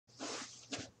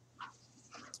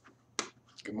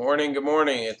Good morning, good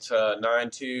morning. It's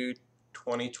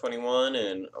 9/2/2021,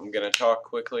 and I'm going to talk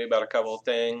quickly about a couple of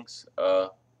things.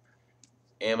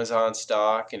 Amazon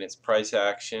stock and its price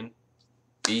action,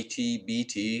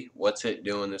 BTBT, what's it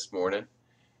doing this morning,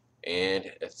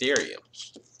 and Ethereum.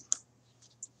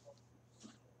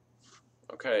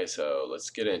 Okay, so let's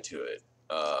get into it.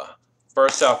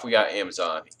 First off, we got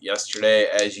Amazon. Yesterday,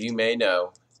 as you may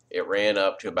know, it ran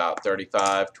up to about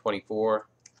 35.24.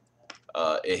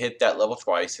 It hit that level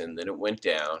twice and then it went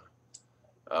down.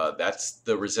 That's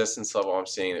the resistance level I'm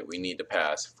seeing that we need to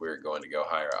pass if we're going to go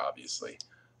higher, obviously.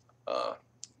 I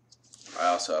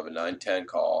also have a 910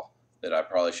 call that I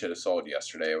probably should have sold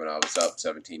yesterday when I was up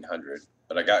 1700,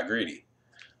 but I got greedy.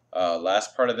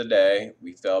 Last part of the day,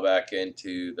 we fell back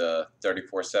into the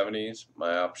 3470s.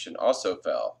 My option also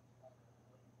fell.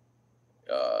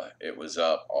 It was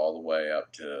up all the way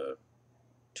up to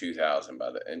 2000.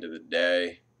 By the end of the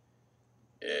day,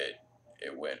 it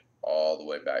went all the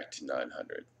way back to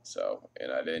 900. So,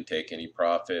 and I didn't take any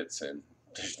profits, and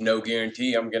there's no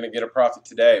guarantee I'm going to get a profit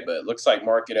today, but it looks like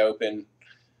market open.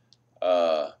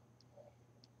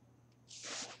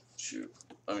 Shoot,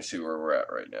 let me see where we're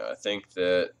at right now. I think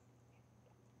that,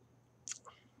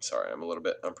 sorry, I'm a little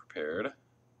bit unprepared.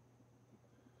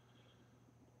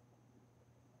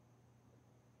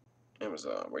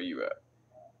 Amazon, where you at?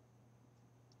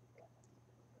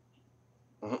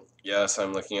 Yes,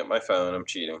 I'm looking at my phone. I'm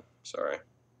cheating. Sorry.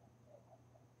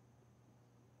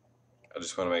 I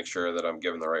just want to make sure that I'm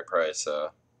giving the right price.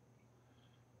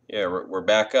 Yeah, we're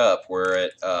back up. We're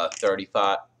at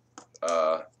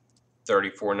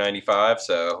 34.95,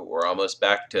 so we're almost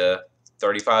back to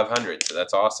 3,500. So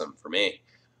that's awesome for me.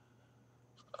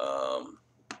 A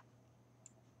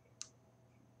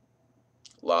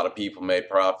lot of people made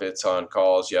profits on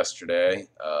calls yesterday.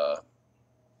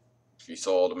 If you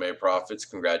sold and made profits,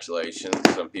 congratulations.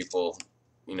 Some people,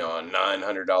 on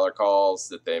 $900 calls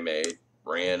that they made,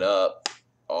 ran up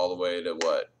all the way to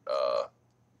what,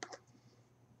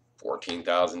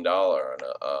 $14,000 on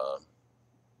a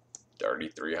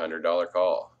 $3,300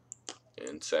 call.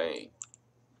 Insane.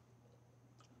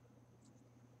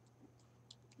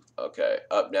 Okay,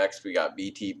 up next we got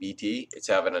BTBT. It's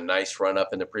having a nice run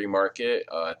up in the pre-market.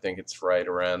 I think it's right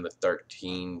around the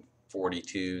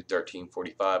 1342,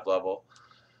 1345 level.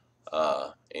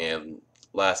 And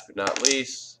last but not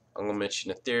least, I'm going to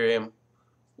mention Ethereum.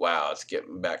 Wow, it's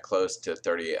getting back close to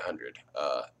 3,800.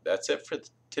 That's it for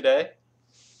today.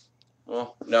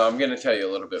 Well, no, I'm going to tell you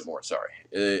a little bit more. Sorry.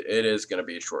 It is going to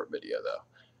be a short video, though.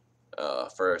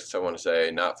 First, I want to say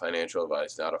not financial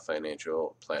advice, not a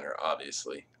financial planner,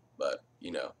 obviously. But,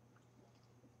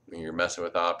 when you're messing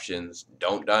with options,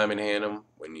 don't diamond hand them.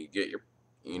 When you get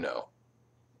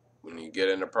when you get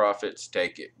into profits,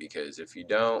 take it. Because if you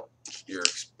don't,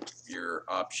 your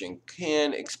option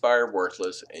can expire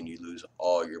worthless and you lose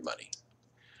all your money.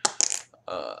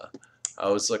 I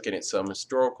was looking at some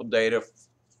historical data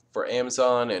for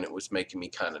Amazon, and it was making me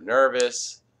kind of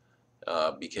nervous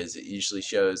because it usually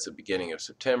shows the beginning of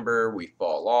September, we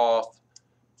fall off,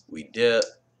 we dip,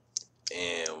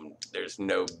 and there's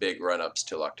no big run-ups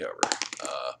till October.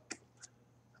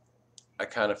 I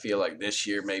kind of feel like this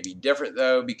year may be different,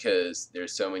 though, because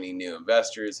there's so many new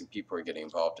investors and people are getting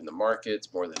involved in the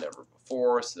markets more than ever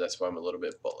before, so that's why I'm a little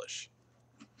bit bullish.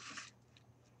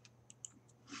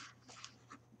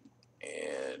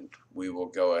 And we will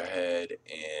go ahead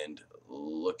and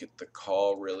look at the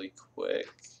call really quick.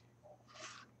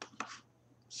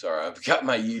 Sorry, I've got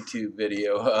my YouTube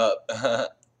video up.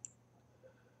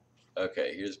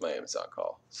 Okay, here's my Amazon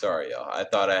call. Sorry, y'all. I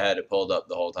thought I had it pulled up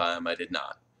the whole time. I did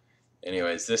not.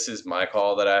 Anyways, this is my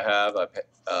call that I have.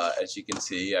 As you can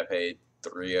see, I paid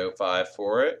 $305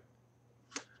 for it.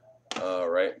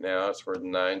 Right now, it's worth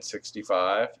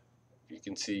 $965. You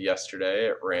can see yesterday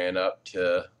it ran up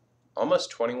to almost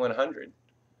 2,100.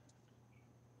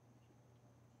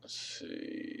 Let's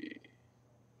see.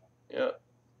 Yeah.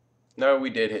 No, we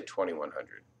did hit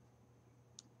 2,100.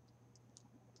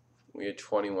 We had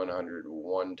 2,100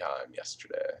 one time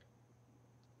yesterday,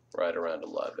 right around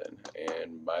 11.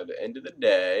 And by the end of the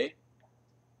day,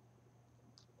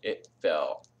 it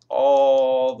fell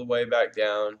all the way back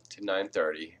down to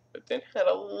 930, but then had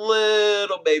a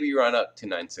little baby run up to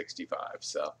 965.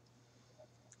 So,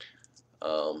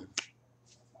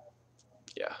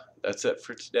 yeah, that's it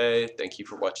for today. Thank you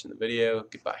for watching the video.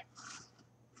 Goodbye.